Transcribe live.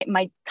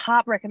my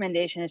top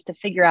recommendation is to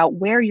figure out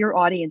where your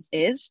audience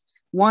is,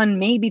 one,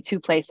 maybe two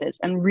places,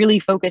 and really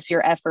focus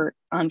your effort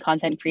on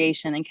content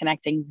creation and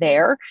connecting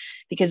there.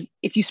 Because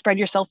if you spread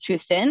yourself too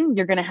thin,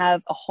 you're going to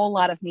have a whole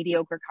lot of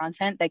mediocre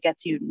content that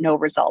gets you no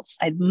results.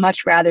 I'd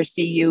much rather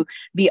see you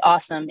be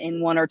awesome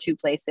in one or two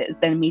places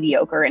than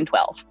mediocre in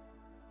 12.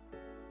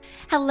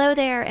 Hello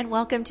there, and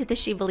welcome to the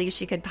She Believes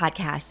She Could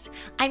podcast.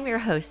 I'm your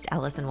host,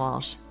 Allison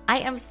Walsh. I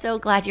am so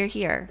glad you're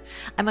here.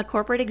 I'm a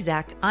corporate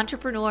exec,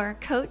 entrepreneur,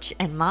 coach,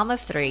 and mom of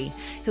three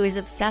who is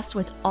obsessed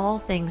with all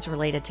things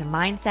related to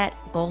mindset,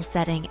 goal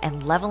setting,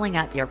 and leveling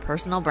up your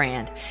personal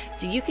brand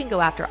so you can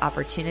go after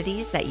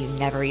opportunities that you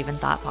never even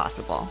thought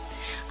possible.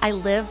 I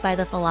live by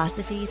the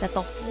philosophy that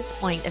the whole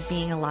point of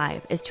being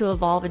alive is to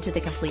evolve into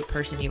the complete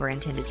person you were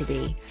intended to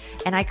be.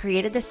 And I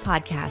created this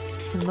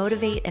podcast to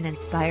motivate and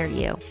inspire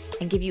you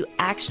and give you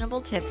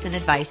actionable tips and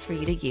advice for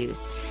you to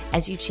use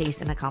as you chase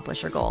and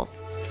accomplish your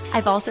goals.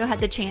 I've also had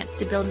the chance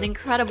to build an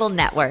incredible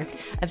network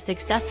of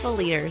successful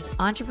leaders,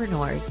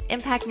 entrepreneurs,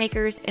 impact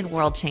makers, and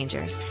world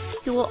changers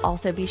who will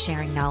also be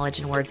sharing knowledge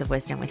and words of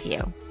wisdom with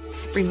you.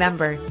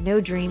 Remember,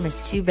 no dream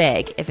is too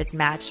big if it's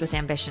matched with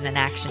ambition and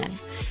action.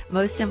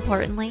 Most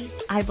importantly,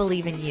 I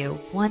believe in you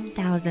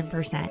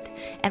 1000%,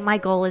 and my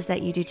goal is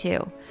that you do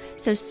too.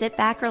 So sit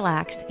back,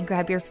 relax, and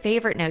grab your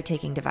favorite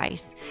note-taking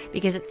device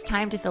because it's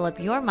time to fill up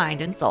your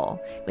mind and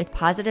soul with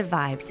positive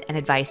vibes and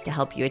advice to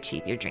help you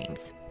achieve your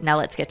dreams. Now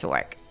let's get to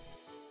work.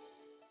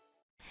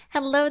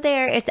 Hello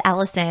there, it's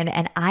Allison,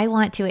 and I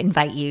want to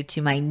invite you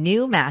to my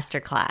new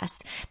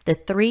masterclass, The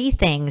 3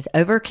 Things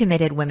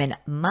Overcommitted Women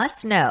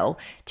Must Know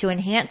to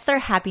Enhance Their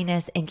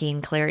Happiness and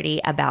Gain Clarity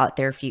About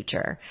Their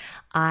Future.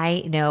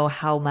 I know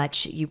how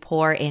much you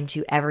pour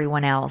into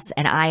everyone else,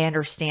 and I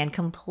understand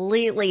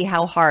completely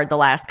how hard the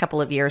last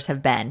couple of years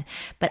have been,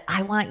 but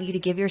I want you to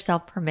give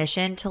yourself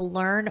permission to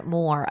learn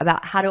more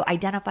about how to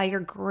identify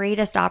your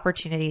greatest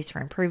opportunities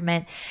for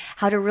improvement,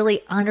 how to really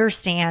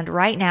understand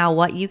right now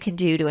what you can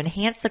do to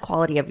enhance the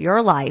quality of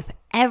your life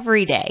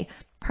every day,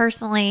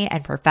 personally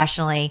and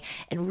professionally,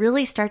 and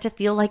really start to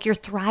feel like you're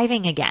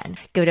thriving again.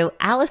 Go to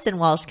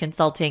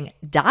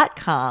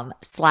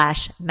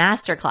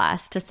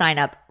AllisonWalshConsulting.com/masterclass to sign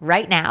up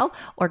right now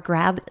or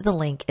grab the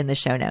link in the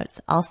show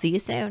notes. I'll see you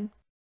soon.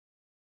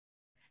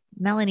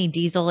 Melanie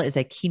Deasel is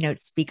a keynote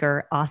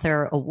speaker,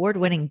 author,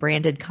 award-winning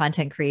branded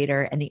content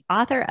creator, and the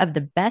author of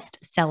the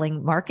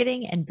best-selling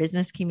marketing and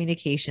business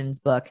communications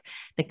book,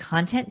 The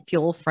Content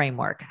Fuel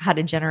Framework: How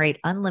to Generate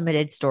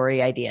Unlimited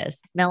Story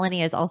Ideas.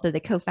 Melanie is also the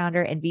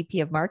co-founder and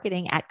VP of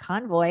marketing at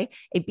Convoy,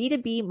 a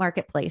B2B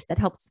marketplace that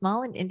helps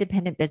small and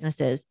independent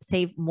businesses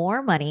save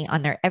more money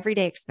on their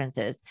everyday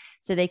expenses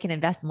so they can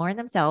invest more in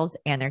themselves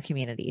and their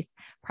communities.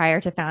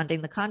 Prior to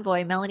founding the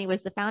Convoy, Melanie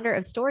was the founder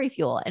of Story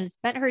Fuel and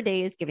spent her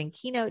days giving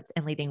keynotes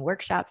and leading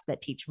workshops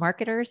that teach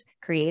marketers,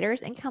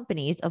 creators, and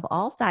companies of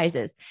all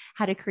sizes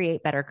how to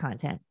create better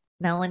content.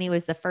 Melanie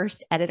was the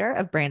first editor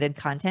of branded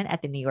content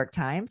at the New York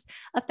Times,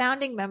 a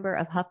founding member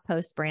of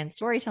HuffPost's brand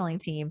storytelling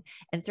team,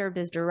 and served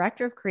as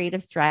director of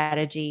creative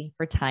strategy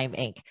for Time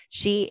Inc.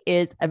 She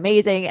is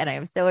amazing, and I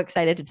am so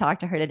excited to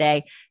talk to her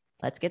today.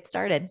 Let's get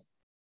started.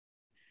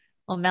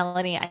 Well,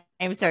 Melanie, I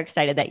am so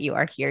excited that you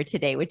are here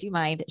today. Would you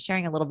mind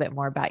sharing a little bit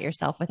more about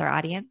yourself with our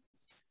audience?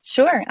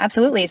 Sure,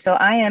 absolutely. So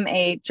I am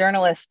a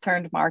journalist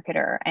turned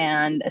marketer.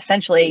 And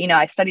essentially,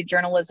 I studied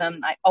journalism.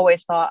 I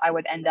always thought I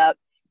would end up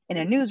in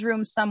a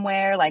newsroom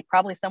somewhere, like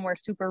probably somewhere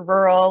super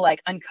rural,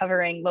 like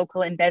uncovering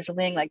local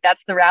embezzling. Like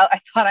that's the route I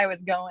thought I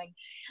was going.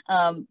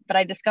 But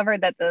I discovered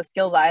that the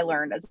skills I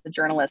learned as a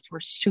journalist were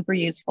super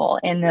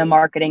useful in the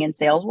marketing and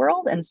sales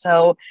world. And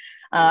so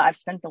I've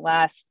spent the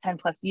last 10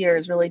 plus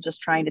years really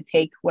just trying to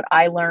take what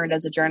I learned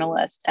as a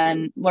journalist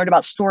and learned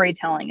about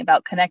storytelling,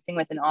 about connecting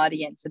with an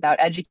audience, about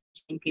educating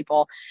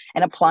people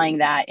and applying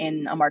that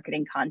in a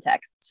marketing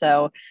context.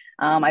 So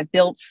I've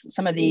built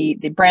some of the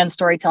brand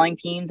storytelling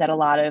teams at a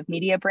lot of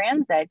media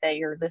brands that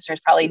your listeners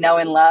probably know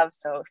and love.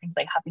 So things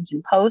like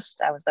Huffington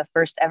Post. I was the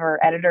first ever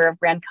editor of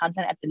brand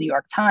content at the New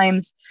York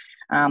Times.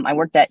 I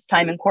worked at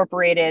Time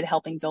Incorporated,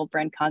 helping build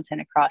brand content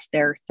across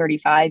their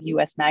 35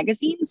 US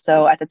magazines.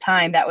 So at the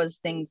time, that was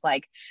things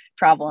like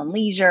Travel and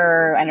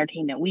Leisure,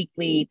 Entertainment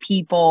Weekly,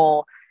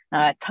 People,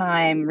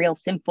 Time, Real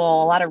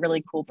Simple, a lot of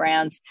really cool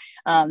brands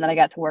that I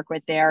got to work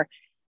with there.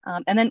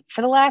 And then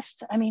for the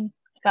last,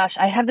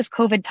 I have this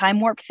COVID time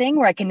warp thing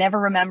where I can never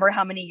remember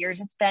how many years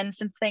it's been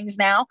since things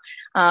now.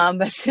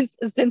 But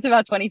since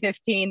about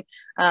 2015,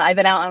 I've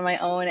been out on my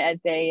own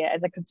as a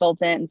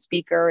consultant and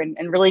speaker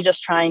and really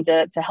just trying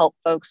to help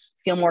folks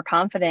feel more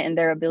confident in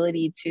their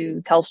ability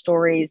to tell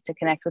stories, to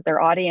connect with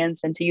their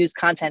audience, and to use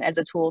content as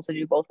a tool to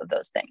do both of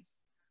those things.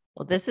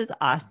 Well, this is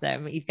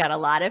awesome. You've got a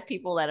lot of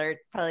people that are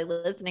probably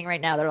listening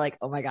right now. They're like,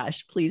 oh my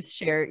gosh, please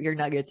share your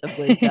nuggets of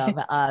wisdom.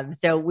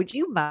 So would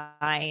you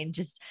mind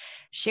just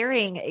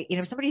sharing,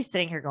 if somebody's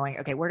sitting here going,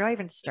 okay, where do I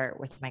even start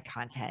with my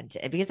content?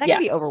 Because that can Yeah.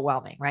 be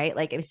overwhelming, right?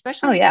 Like, Oh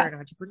especially if you're yeah. an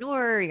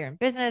entrepreneur, you're in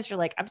business, you're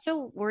like, I'm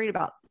so worried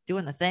about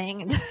doing the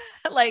thing.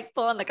 Like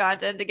pulling the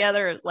content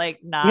together is like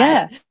not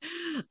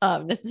Yeah.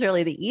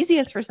 necessarily the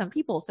easiest for some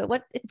people. So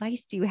what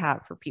advice do you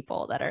have for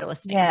people that are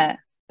listening? Yeah.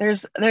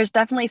 There's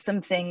definitely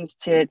some things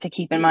to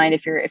keep in mind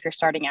if you're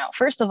starting out.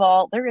 First of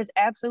all, there is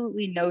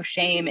absolutely no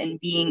shame in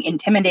being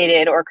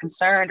intimidated or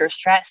concerned or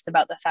stressed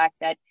about the fact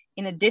that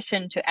in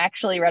addition to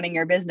actually running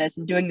your business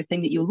and doing the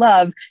thing that you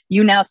love,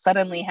 you now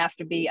suddenly have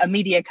to be a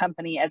media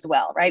company as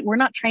well, right? We're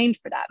not trained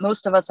for that.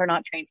 Most of us are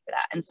not trained for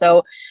that. And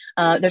so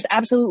there's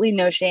absolutely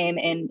no shame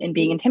in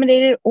being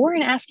intimidated or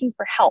in asking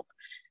for help.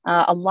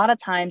 A lot of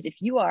times,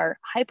 if you are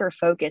hyper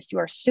focused, you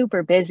are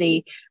super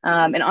busy,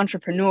 an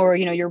entrepreneur,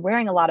 you're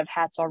wearing a lot of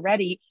hats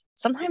already.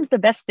 Sometimes the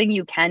best thing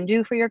you can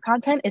do for your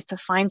content is to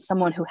find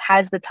someone who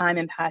has the time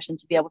and passion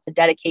to be able to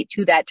dedicate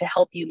to that to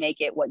help you make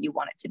it what you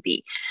want it to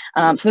be.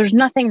 So there's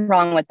nothing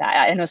wrong with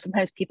that. I know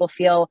sometimes people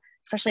feel,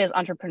 especially as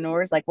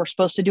entrepreneurs, like we're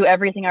supposed to do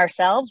everything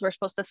ourselves. We're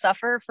supposed to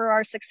suffer for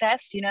our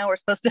success. We're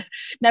supposed to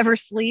never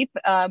sleep.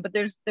 But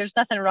there's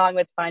nothing wrong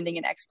with finding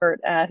an expert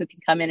who can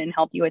come in and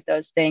help you with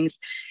those things.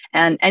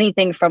 And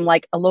anything from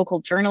like a local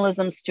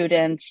journalism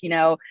student,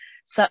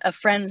 a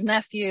friend's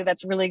nephew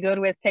that's really good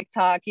with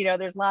TikTok.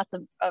 There's lots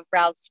of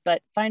routes,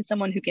 but find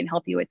someone who can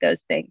help you with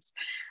those things.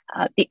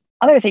 The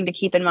other thing to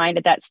keep in mind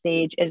at that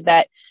stage is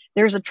that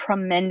there's a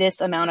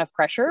tremendous amount of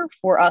pressure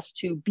for us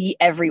to be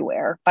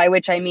everywhere, by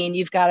which I mean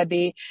you've got to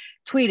be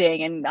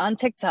tweeting and on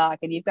TikTok,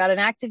 and you've got an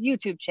active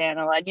YouTube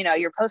channel, and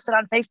you're posted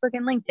on Facebook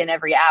and LinkedIn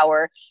every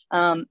hour.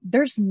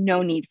 There's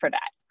no need for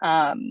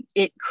that.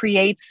 It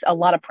creates a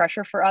lot of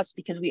pressure for us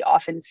because we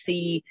often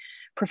see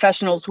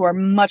professionals who are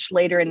much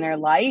later in their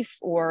life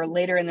or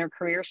later in their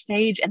career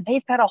stage, and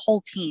they've got a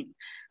whole team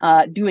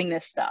doing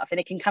this stuff. And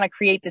it can kind of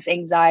create this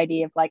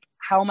anxiety of like,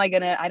 how am I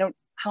going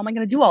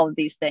to do all of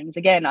these things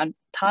again, on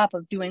top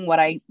of doing what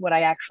I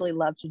actually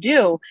love to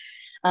do?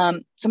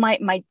 So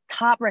my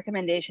top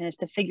recommendation is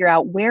to figure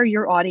out where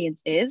your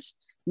audience is,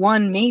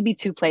 one, maybe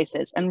two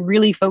places, and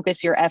really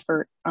focus your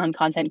effort on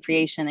content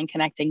creation and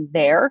connecting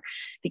there.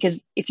 Because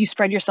if you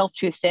spread yourself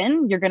too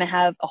thin, you're going to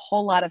have a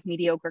whole lot of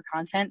mediocre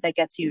content that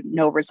gets you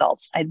no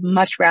results. I'd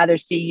much rather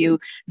see you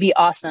be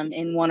awesome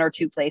in one or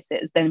two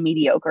places than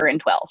mediocre in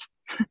 12.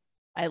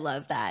 I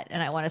love that.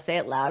 And I want to say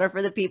it louder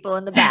for the people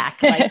in the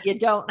back. Like you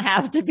don't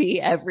have to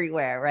be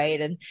everywhere. Right.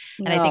 And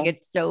I think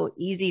it's so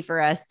easy for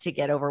us to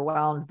get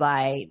overwhelmed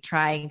by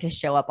trying to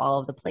show up all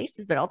of the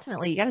places, but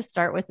ultimately you got to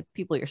start with the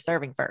people you're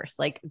serving first.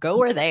 Like go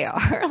where they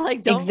are.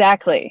 Like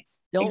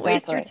don't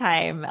waste your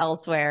time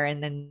elsewhere,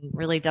 and then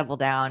really double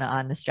down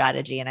on the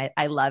strategy. And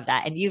I love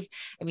that. And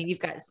you've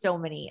got so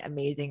many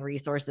amazing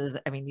resources.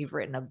 I mean, you've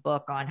written a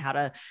book on how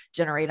to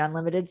generate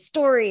unlimited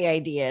story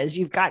ideas.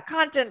 You've got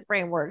content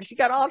frameworks. You've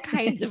got all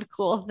kinds of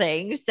cool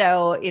things.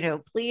 So,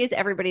 please,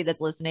 everybody that's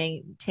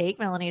listening, take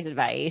Melanie's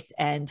advice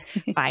and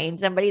find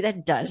somebody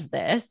that does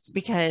this,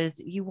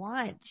 because you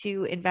want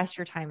to invest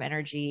your time,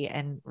 energy,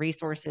 and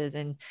resources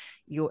in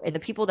the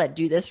people that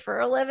do this for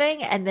a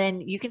living. And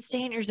then you can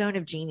stay in your zone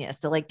of genius.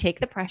 So like take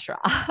the pressure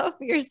off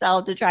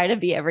yourself to try to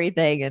be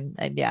everything.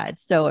 And yeah,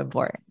 it's so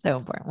important. So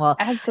important. Well,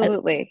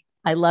 absolutely.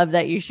 I love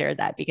that you shared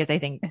that, because I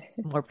think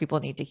more people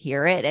need to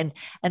hear it.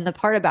 And the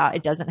part about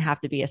it doesn't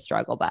have to be a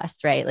struggle bus,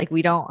 right? Like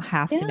we don't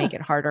have to make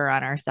it harder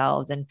on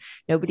ourselves, and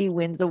nobody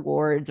wins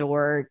awards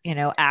or,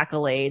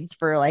 accolades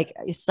for like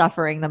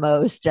suffering the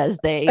most as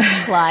they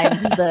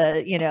climbed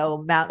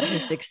the, mountains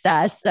of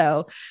success.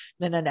 So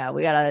no,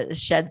 we got to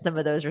shed some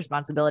of those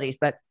responsibilities.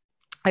 But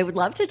I would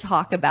love to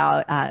talk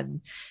about,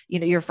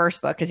 your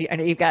first book, because I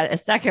know you've got a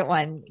second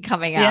one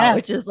coming out,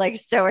 which is like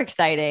so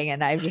exciting.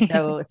 And I'm just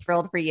so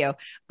thrilled for you.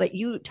 But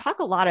you talk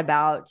a lot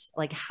about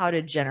like how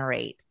to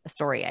generate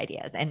story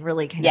ideas and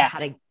really kind of how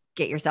to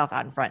get yourself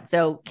out in front.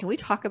 So can we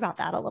talk about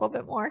that a little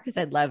bit more? Because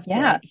I'd love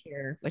to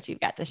hear what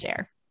you've got to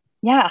share.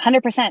 Yeah,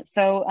 100%.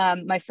 So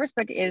my first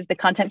book is The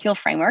Content Fuel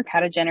Framework,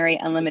 How to Generate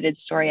Unlimited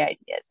Story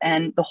Ideas.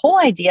 And the whole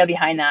idea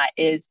behind that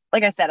is,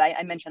 like I said,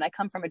 I mentioned I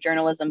come from a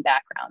journalism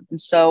background.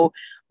 And so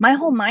my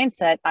whole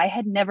mindset, I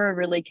had never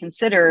really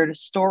considered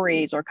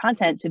stories or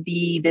content to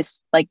be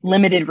this like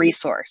limited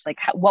resource. Like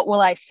what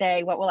will I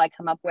say? What will I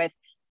come up with?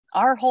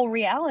 Our whole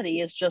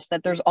reality is just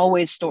that there's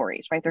always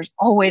stories, right? There's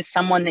always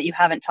someone that you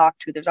haven't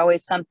talked to. There's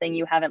always something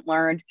you haven't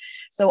learned.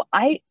 So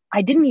I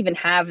didn't even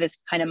have this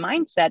kind of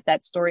mindset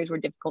that stories were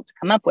difficult to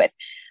come up with.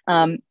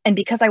 And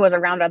because I was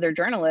around other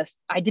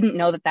journalists, I didn't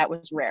know that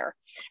was rare.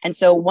 And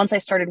so once I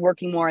started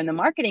working more in the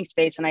marketing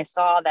space and I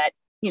saw that,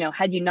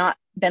 had you not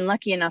been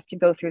lucky enough to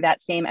go through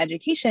that same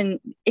education,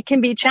 it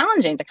can be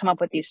challenging to come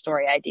up with these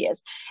story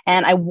ideas.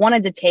 And I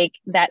wanted to take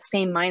that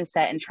same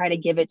mindset and try to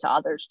give it to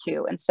others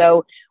too. And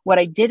so what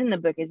I did in the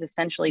book is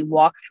essentially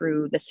walk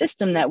through the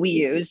system that we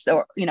use,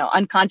 or,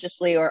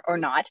 unconsciously or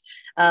not,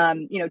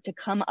 to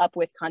come up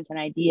with content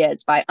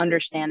ideas by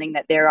understanding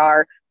that there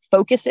are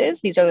focuses.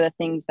 These are the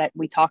things that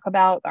we talk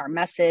about, our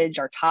message,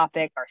 our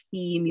topic, our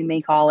theme, you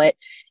may call it.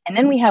 And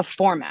then we have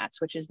formats,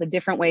 which is the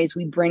different ways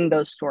we bring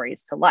those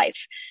stories to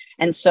life.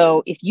 And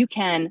so if you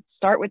can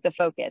start with the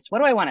focus, what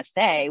do I want to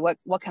say?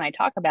 What can I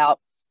talk about?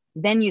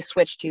 Then you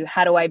switch to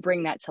how do I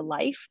bring that to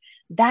life?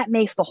 That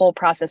makes the whole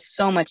process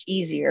so much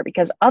easier,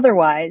 because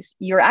otherwise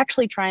you're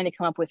actually trying to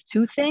come up with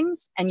two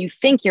things and you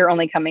think you're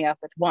only coming up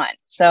with one.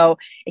 So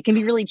it can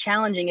be really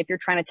challenging if you're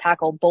trying to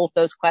tackle both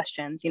those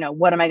questions.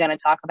 What am I going to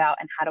talk about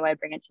and how do I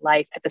bring it to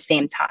life at the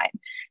same time?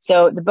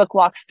 So the book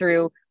walks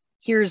through,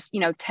 here's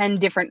 10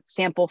 different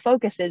sample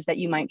focuses that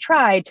you might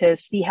try to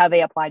see how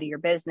they apply to your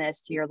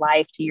business, to your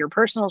life, to your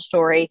personal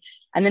story.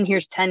 And then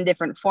here's 10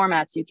 different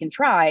formats you can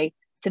try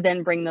to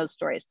then bring those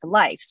stories to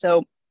life.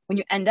 So when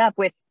you end up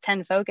with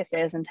 10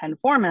 focuses and 10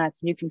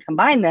 formats, and you can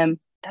combine them,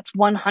 that's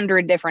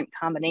 100 different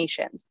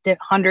combinations,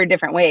 100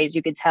 different ways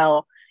you could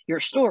tell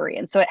your story.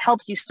 And so it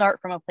helps you start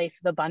from a place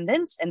of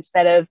abundance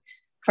instead of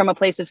from a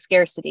place of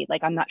scarcity.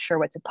 Like, I'm not sure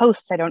what to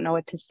post, I don't know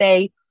what to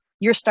say.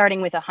 You're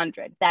starting with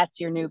 100. That's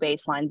your new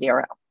baseline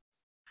 0.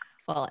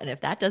 Well, and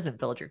if that doesn't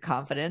build your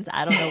confidence,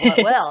 I don't know what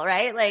will,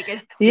 right? Like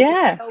it's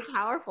so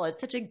powerful. It's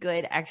such a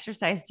good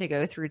exercise to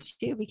go through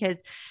too,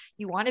 because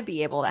you want to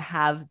be able to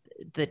have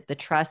the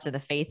trust and the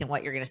faith in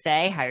what you're going to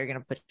say, how you're going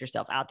to put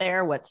yourself out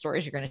there, what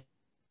stories you're going to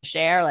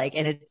share.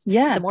 And it's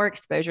the more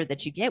exposure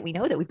that you get, we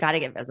know that we've got to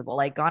get visible.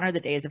 Like, gone are the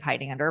days of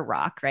hiding under a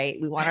rock, right?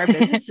 We want our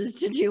businesses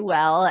to do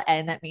well.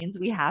 And that means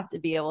we have to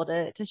be able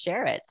to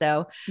share it.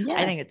 So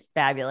I think it's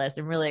fabulous.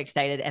 I'm really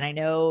excited. And I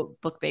know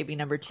book baby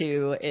number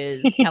 2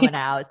 is coming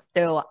out.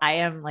 So I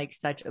am like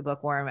such a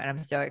bookworm and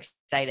I'm so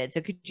excited.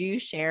 So could you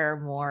share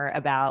more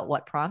about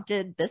what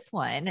prompted this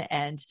one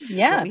and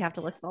what we have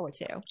to look forward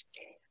to?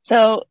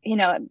 So,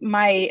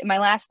 my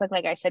last book,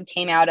 like I said,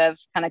 came out of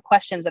kind of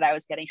questions that I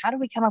was getting. How do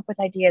we come up with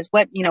ideas?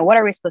 What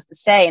are we supposed to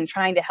say? And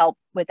trying to help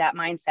with that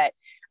mindset.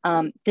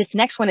 This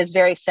next one is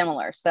very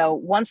similar. So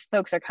once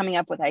folks are coming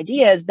up with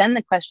ideas, then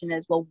the question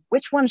is, well,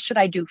 which one should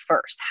I do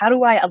first? How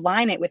do I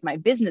align it with my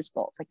business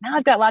goals? Like, now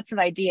I've got lots of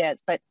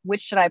ideas, but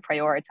which should I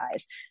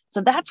prioritize?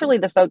 So that's really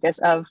the focus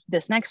of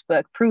this next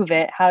book, Prove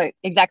It,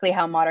 exactly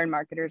how modern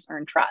marketers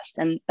earn trust.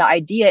 And the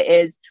idea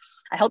is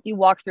I help you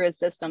walk through a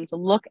system to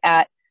look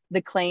at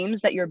the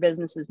claims that your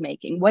business is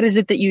making. What is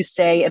it that you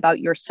say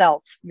about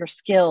yourself, your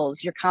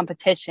skills, your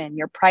competition,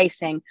 your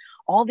pricing,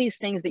 all these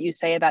things that you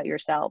say about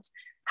yourselves?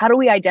 How do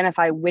we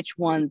identify which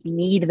ones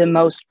need the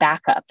most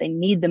backup? They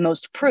need the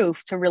most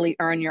proof to really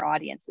earn your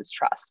audience's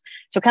trust.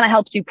 So it kind of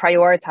helps you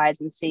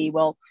prioritize and see,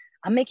 well,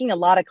 I'm making a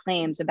lot of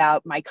claims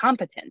about my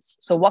competence.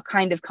 So what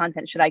kind of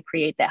content should I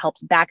create that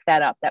helps back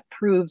that up, that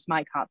proves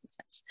my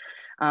competence?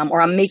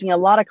 Or I'm making a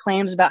lot of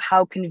claims about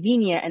how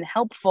convenient and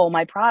helpful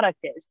my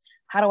product is.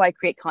 How do I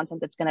create content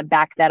that's going to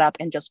back that up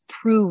and just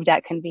prove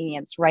that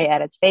convenience right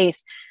at its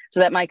face so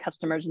that my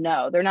customers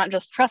know they're not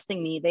just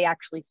trusting me, they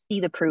actually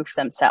see the proof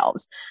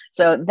themselves.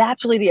 So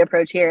that's really the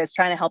approach here, is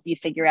trying to help you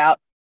figure out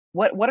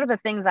what are the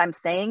things I'm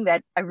saying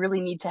that I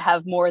really need to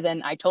have more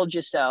than I told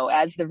you so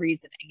as the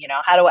reasoning.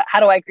 How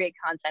do I create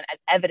content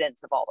as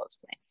evidence of all those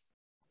things?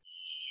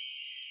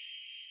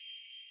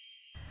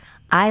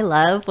 I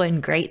love when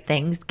great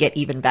things get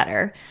even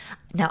better.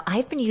 Now,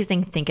 I've been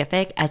using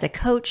Thinkific as a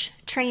coach,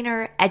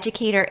 trainer,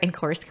 educator, and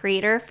course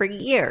creator for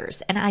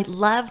years, and I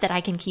love that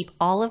I can keep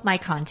all of my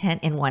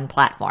content in one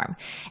platform.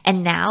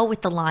 And now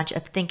with the launch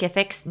of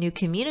Thinkific's new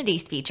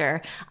communities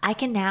feature, I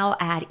can now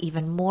add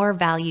even more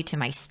value to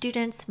my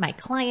students, my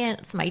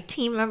clients, my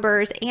team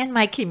members, and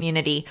my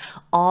community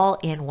all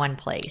in one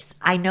place.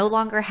 I no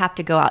longer have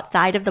to go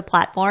outside of the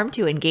platform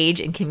to engage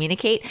and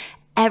communicate.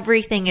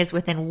 Everything is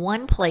within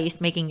one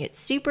place, making it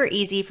super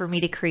easy for me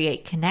to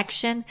create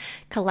connection,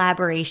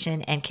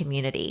 collaboration, and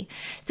community.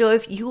 So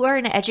if you are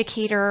an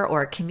educator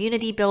or a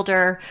community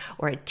builder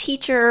or a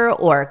teacher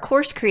or a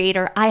course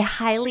creator, I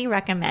highly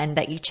recommend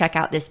that you check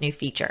out this new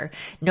feature.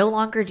 No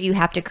longer do you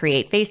have to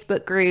create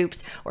Facebook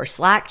groups or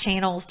Slack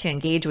channels to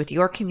engage with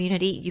your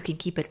community. You can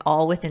keep it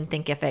all within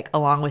Thinkific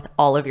along with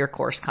all of your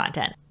course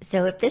content.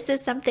 So if this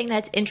is something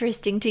that's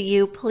interesting to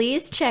you,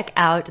 please check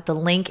out the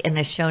link in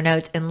the show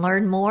notes and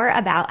learn more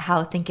about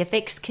how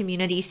Thinkific's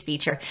communities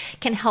feature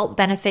can help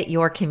benefit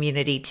your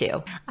community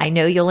too. I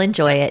know you'll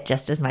enjoy it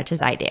just as much as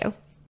I do.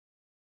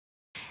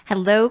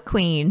 Hello,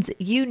 Queens.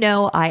 You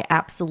know I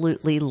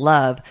absolutely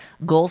love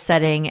goal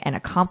setting and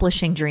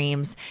accomplishing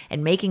dreams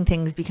and making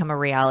things become a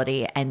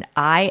reality. And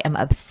I am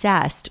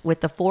obsessed with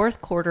the fourth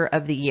quarter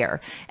of the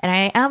year. And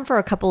I am for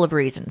a couple of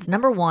reasons.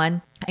 Number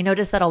one, I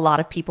notice that a lot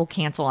of people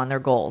cancel on their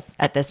goals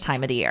at this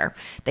time of the year.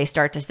 They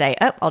start to say,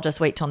 oh, I'll just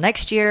wait till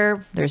next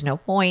year. There's no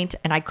point.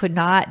 And I could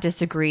not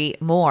disagree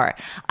more.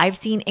 I've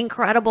seen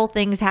incredible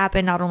things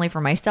happen, not only for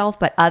myself,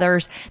 but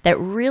others that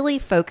really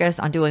focus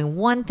on doing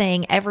one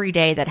thing every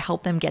day that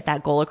help them get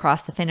that goal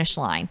across the finish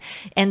line.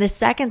 And the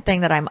second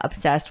thing that I'm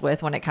obsessed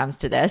with when it comes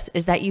to this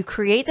is that you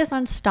create this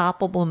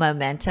unstoppable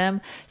momentum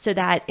so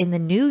that in the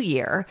new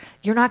year,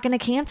 you're not going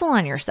to cancel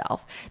on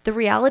yourself. The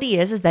reality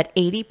is that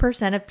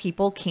 80% of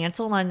people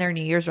cancel people on their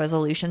New Year's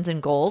resolutions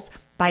and goals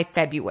by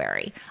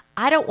February.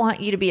 I don't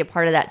want you to be a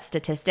part of that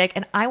statistic,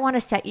 and I want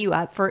to set you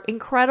up for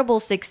incredible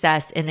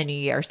success in the new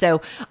year.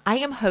 So I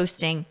am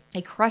hosting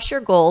a Crush Your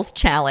Goals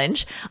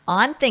challenge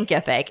on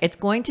Thinkific. It's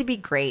going to be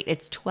great.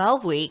 It's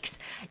 12 weeks.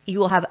 You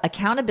will have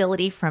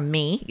accountability from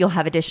me. You'll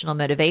have additional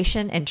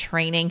motivation and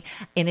training,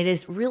 and it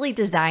is really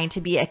designed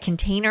to be a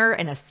container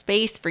and a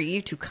space for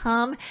you to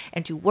come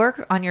and to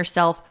work on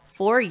yourself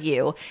for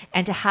you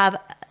and to have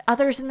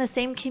others in the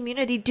same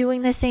community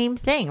doing the same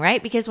thing,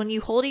 right? Because when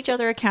you hold each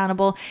other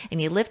accountable and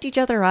you lift each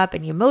other up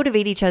and you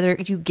motivate each other,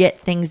 you get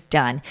things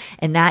done.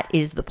 And that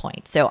is the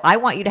point. So I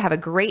want you to have a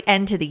great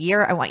end to the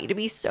year. I want you to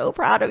be so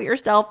proud of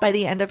yourself by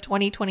the end of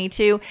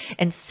 2022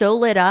 and so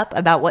lit up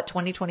about what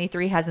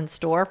 2023 has in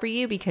store for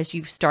you because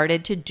you've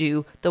started to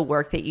do the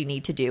work that you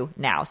need to do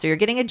now. So you're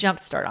getting a jump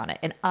start on it.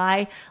 And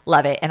I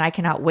love it. And I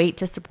cannot wait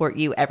to support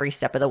you every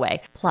step of the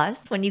way.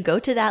 Plus, when you go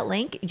to that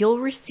link, you'll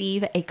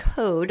receive a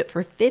code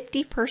for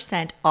 50%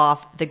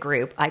 off the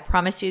group. I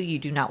promise you, you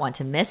do not want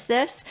to miss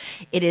this.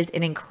 It is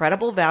an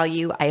incredible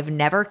value. I have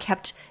never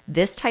kept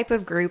this type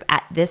of group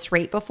at this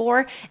rate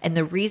before. And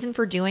the reason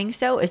for doing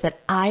so is that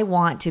I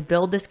want to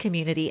build this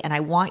community and I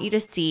want you to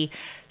see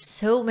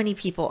so many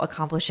people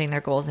accomplishing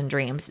their goals and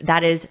dreams.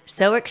 That is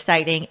so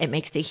exciting. It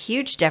makes a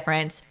huge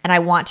difference. And I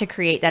want to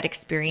create that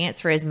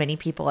experience for as many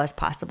people as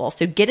possible.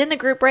 So get in the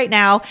group right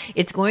now.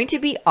 It's going to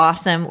be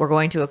awesome. We're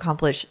going to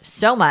accomplish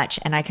so much.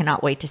 And I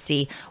cannot wait to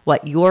see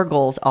what your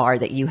goals are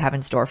that you have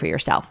in store for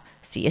yourself.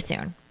 See you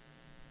soon.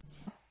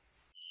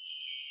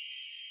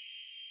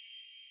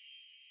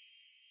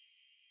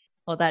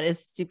 Well, that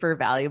is super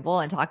valuable.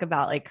 And talk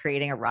about like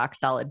creating a rock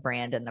solid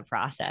brand in the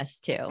process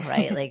too,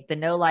 right? Like the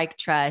know, like,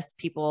 trust,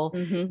 people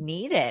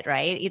need it,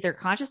 right? Either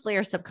consciously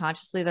or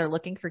subconsciously, they're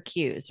looking for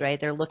cues, right?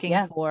 They're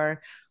looking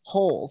for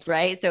holes,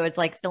 right? So it's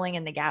like filling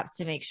in the gaps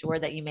to make sure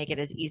that you make it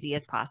as easy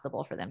as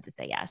possible for them to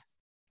say yes.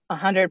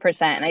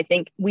 100%. And I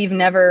think we've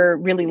never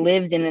really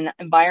lived in an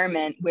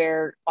environment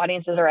where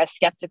audiences are as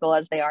skeptical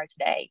as they are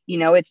today. You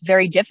know, it's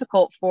very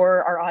difficult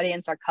for our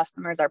audience, our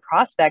customers, our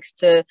prospects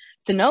to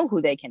know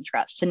who they can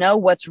trust, to know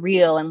what's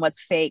real and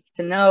what's fake,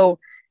 to know,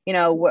 you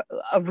know,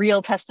 a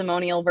real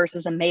testimonial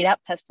versus a made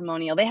up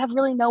testimonial. They have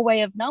really no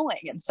way of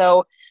knowing. And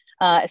so,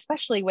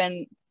 especially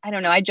when, I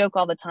don't know, I joke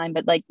all the time,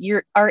 but like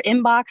our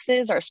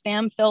inboxes, our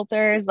spam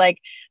filters, like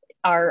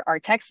our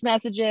text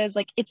messages,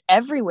 like it's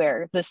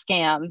everywhere. The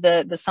scam,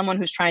 the someone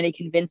who's trying to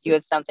convince you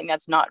of something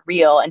that's not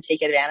real and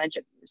take advantage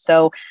of you.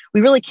 So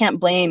we really can't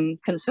blame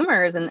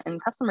consumers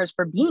and customers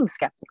for being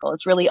skeptical.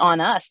 It's really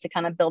on us to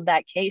kind of build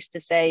that case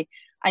to say,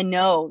 I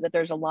know that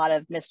there's a lot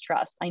of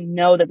mistrust. I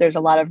know that there's a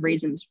lot of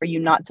reasons for you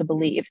not to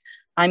believe.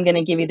 I'm going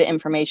to give you the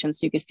information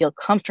so you could feel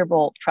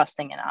comfortable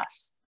trusting in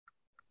us.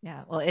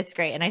 Yeah, well, it's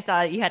great. And I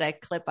saw you had a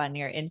clip on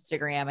your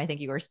Instagram. I think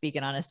you were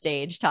speaking on a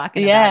stage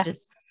talking about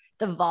just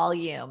the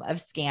volume of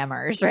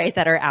scammers, right,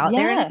 that are out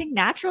there. And I think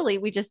naturally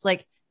we just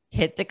like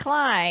hit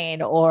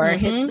decline or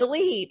hit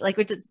delete, like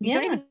we just, you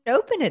don't even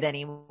open it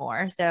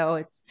anymore. So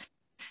it's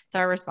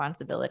our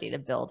responsibility to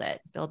build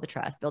the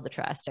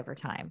trust over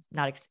time,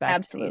 not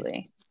expect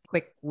these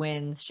quick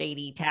wins,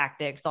 shady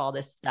tactics, all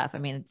this stuff. I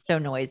mean, it's so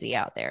noisy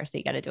out there. So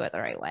you got to do it the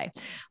right way.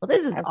 Well,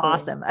 this is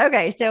awesome.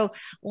 Okay. So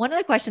one of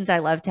the questions I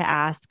love to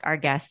ask our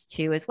guests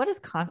too is, what does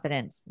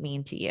confidence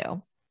mean to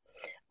you?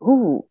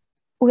 Ooh,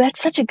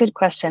 that's such a good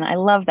question. I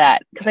love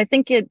that because I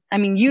think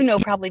you know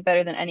probably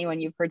better than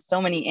anyone. You've heard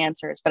so many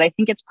answers, but I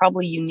think it's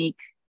probably unique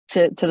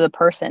to the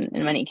person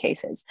in many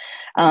cases.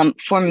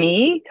 For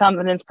me,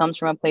 confidence comes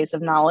from a place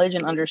of knowledge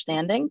and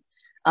understanding.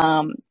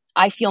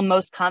 I feel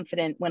most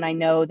confident when I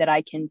know that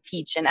I can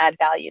teach and add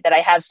value, that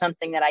I have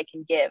something that I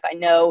can give. I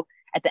know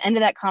at the end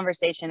of that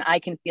conversation, I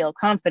can feel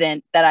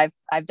confident that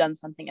I've done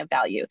something of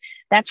value.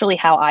 That's really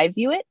how I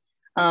view it.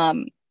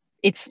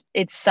 It's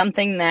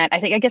something that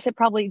I guess it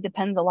probably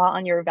depends a lot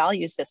on your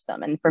value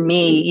system. And for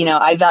me, you know,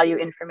 I value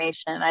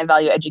information, I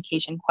value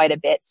education quite a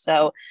bit.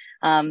 So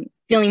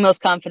feeling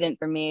most confident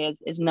for me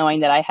is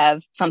knowing that I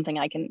have something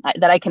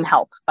that I can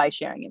help by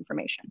sharing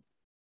information.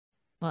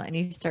 Well, and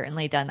you've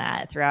certainly done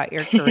that throughout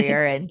your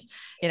career. And,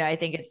 you know, I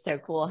think it's so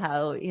cool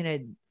how, you know,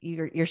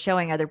 you're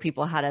showing other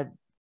people how to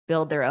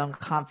build their own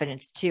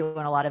confidence too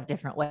in a lot of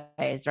different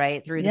ways,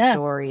 right? Through the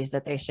stories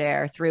that they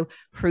share, through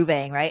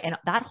proving, right? And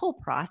that whole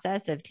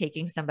process of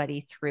taking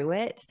somebody through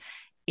it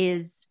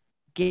is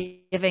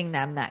giving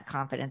them that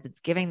confidence.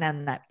 It's giving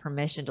them that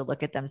permission to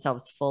look at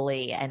themselves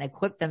fully and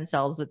equip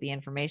themselves with the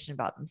information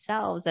about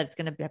themselves that's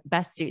going to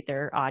best suit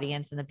their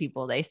audience and the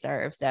people they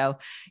serve. So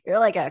you're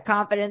like a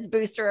confidence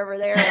booster over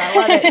there. And I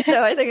love it.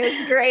 So I think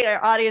it's great.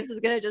 Our audience is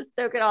going to just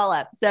soak it all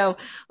up. So,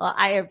 well,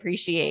 I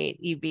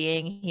appreciate you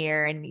being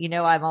here. And, you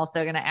know, I'm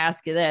also going to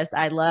ask you this.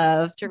 I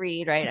love to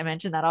read, right? I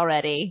mentioned that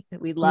already.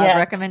 We love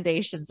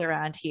recommendations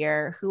around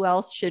here. Who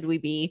else should we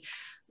be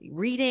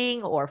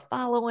reading or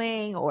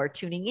following or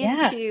tuning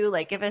into?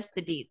 Like, give us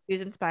the deets.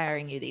 Who's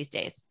inspiring you these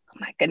days?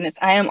 My goodness,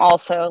 I am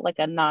also like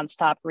a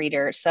nonstop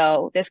reader,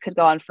 so this could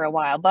go on for a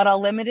while, but I'll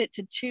limit it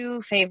to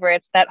two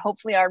favorites that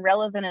hopefully are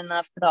relevant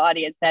enough for the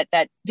audience that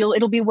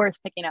it'll be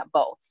worth picking up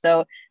both.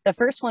 So the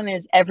first one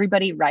is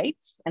Everybody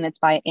Writes, and it's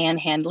by Ann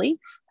Handley,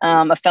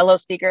 a fellow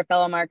speaker,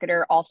 fellow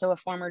marketer, also a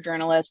former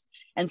journalist.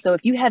 And so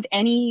if you have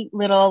any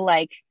little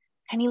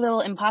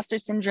imposter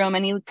syndrome,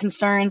 any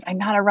concerns, I'm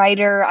not a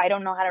writer, I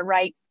don't know how to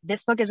write,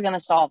 this book is going to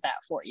solve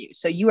that for you.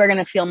 So you are going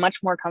to feel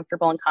much more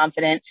comfortable and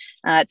confident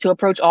to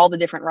approach all the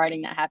different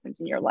writing that happens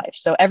in your life.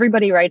 So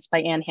Everybody Writes by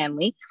Ann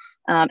Handley.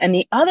 And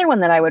the other one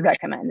that I would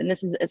recommend, and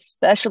this is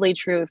especially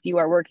true if you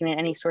are working in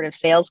any sort of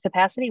sales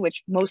capacity,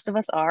 which most of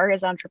us are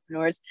as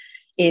entrepreneurs,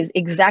 is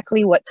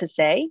Exactly What to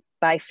Say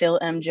by Phil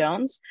M.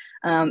 Jones.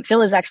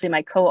 Phil is actually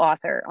my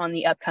co-author on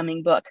the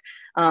upcoming book.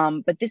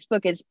 But this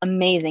book is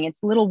amazing.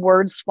 It's little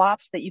word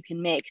swaps that you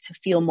can make to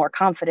feel more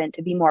confident,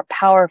 to be more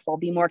powerful,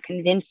 be more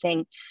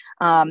convincing.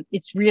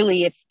 It's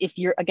really, if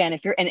you're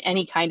in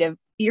any kind of,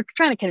 you're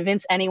trying to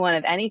convince anyone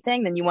of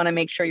anything, then you want to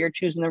make sure you're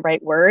choosing the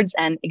right words.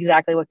 And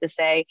Exactly What to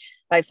Say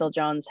by Phil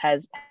Jones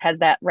has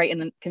that right in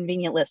the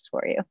convenient list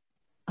for you.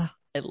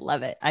 I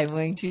love it. I'm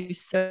going to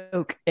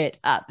soak it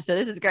up. So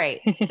this is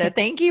great. So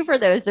thank you for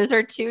those. Those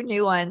are two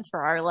new ones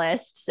for our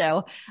list.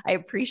 So I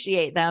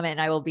appreciate them,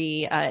 and I will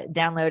be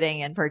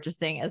downloading and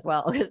purchasing as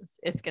well, because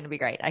it's going to be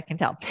great. I can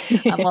tell.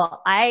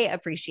 Well, I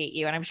appreciate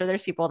you. And I'm sure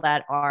there's people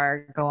that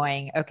are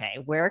going, okay,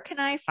 where can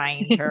I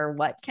find her?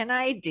 What can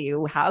I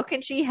do? How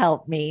can she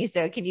help me?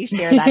 So can you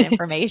share that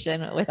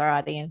information with our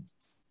audience?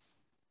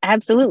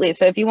 Absolutely.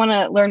 So if you want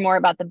to learn more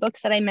about the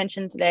books that I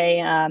mentioned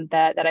today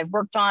that I've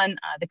worked on,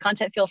 the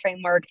Content Fuel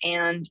Framework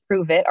and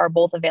Prove It are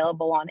both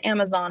available on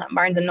Amazon, at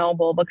Barnes &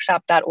 Noble,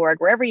 bookshop.org,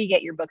 wherever you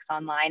get your books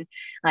online,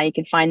 you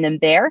can find them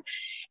there.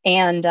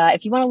 And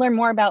if you want to learn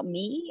more about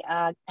me,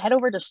 head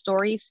over to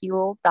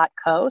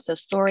storyfuel.co. So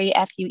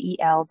storyfuel.co.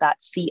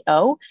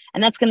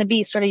 And that's going to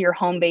be sort of your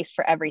home base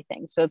for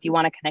everything. So if you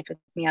want to connect with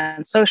me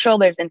on social,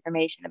 there's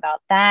information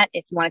about that.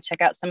 If you want to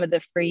check out some of the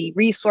free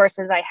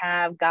resources I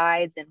have,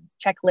 guides and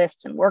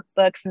checklists and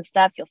workbooks and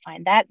stuff, you'll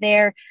find that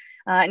there.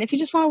 And if you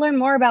just want to learn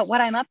more about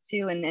what I'm up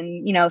to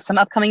and some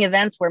upcoming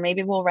events where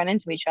maybe we'll run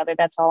into each other,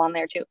 that's all on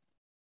there too.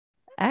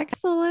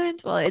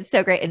 Excellent. Well, it's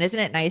so great. And isn't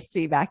it nice to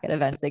be back at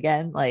events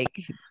again?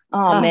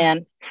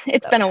 Man,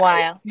 it's been a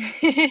while.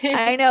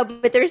 I know,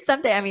 but there's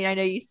something, I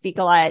know you speak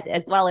a lot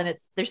as well, and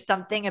there's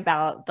something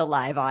about the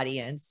live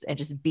audience and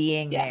just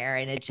being there,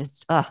 and it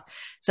just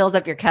fills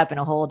up your cup in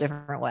a whole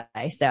different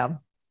way. So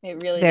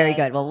it really very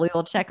does. good. Well, we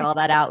will check all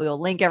that out. We will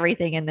link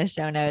everything in the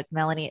show notes.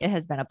 Melanie, it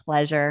has been a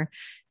pleasure.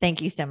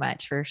 Thank you so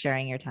much for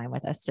sharing your time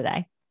with us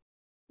today.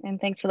 And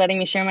thanks for letting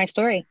me share my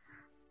story.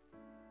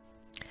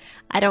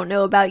 I don't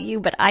know about you,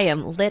 but I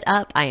am lit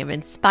up. I am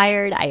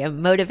inspired. I am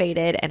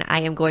motivated, and I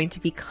am going to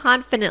be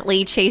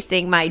confidently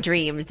chasing my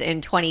dreams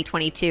in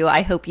 2022.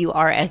 I hope you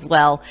are as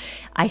well.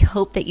 I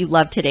hope that you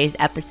loved today's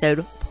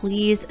episode.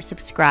 Please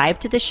subscribe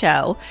to the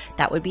show.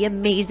 That would be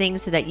amazing,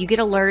 so that you get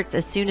alerts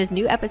as soon as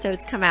new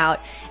episodes come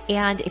out.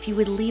 And if you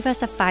would leave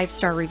us a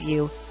 5-star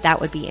review, that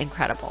would be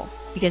incredible,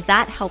 because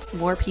that helps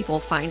more people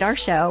find our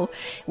show.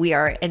 We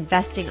are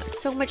investing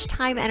so much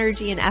time,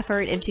 energy, and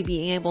effort into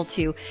being able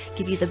to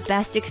give you the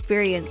best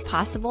experience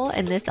possible.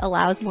 And this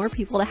allows more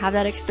people to have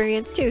that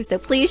experience too. So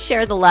please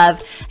share the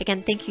love.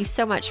 Again, thank you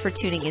so much for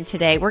tuning in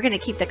today. We're going to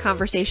keep the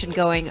conversation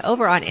going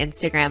over on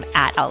Instagram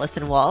at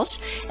Allison Walsh.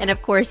 And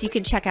of course, you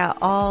can check out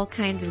all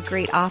kinds of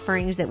great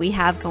offerings that we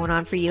have going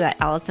on for you at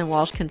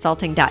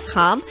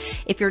AllisonWalshConsulting.com.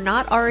 If you're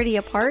not already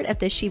a part of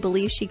the She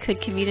Believes She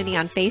Could community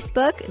on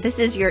Facebook, this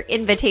is your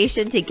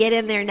invitation to get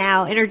in there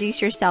now,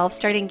 introduce yourself,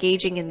 start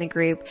engaging in the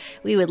group.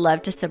 We would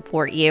love to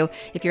support you.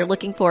 If you're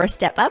looking for a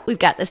step up, we've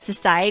got the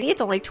Society.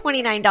 It's only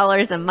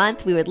 $29 a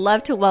month. We would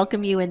love to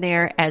welcome you in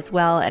there as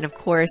well. And of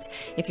course,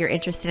 if you're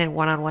interested in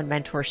one-on-one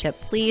mentorship,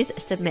 please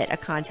submit a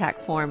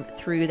contact form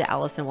through the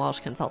Allison Walsh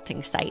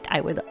Consulting site.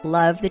 I would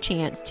love the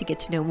chance to get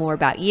to know more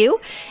about you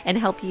and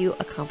help you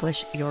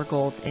accomplish your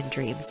goals and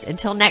dreams.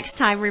 Until next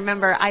time,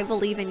 remember, I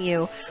believe in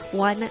you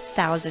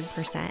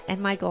 1,000%.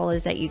 And my goal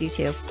is that you do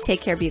too.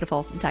 Take care,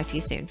 beautiful, and talk to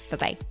you soon.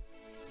 Bye-bye.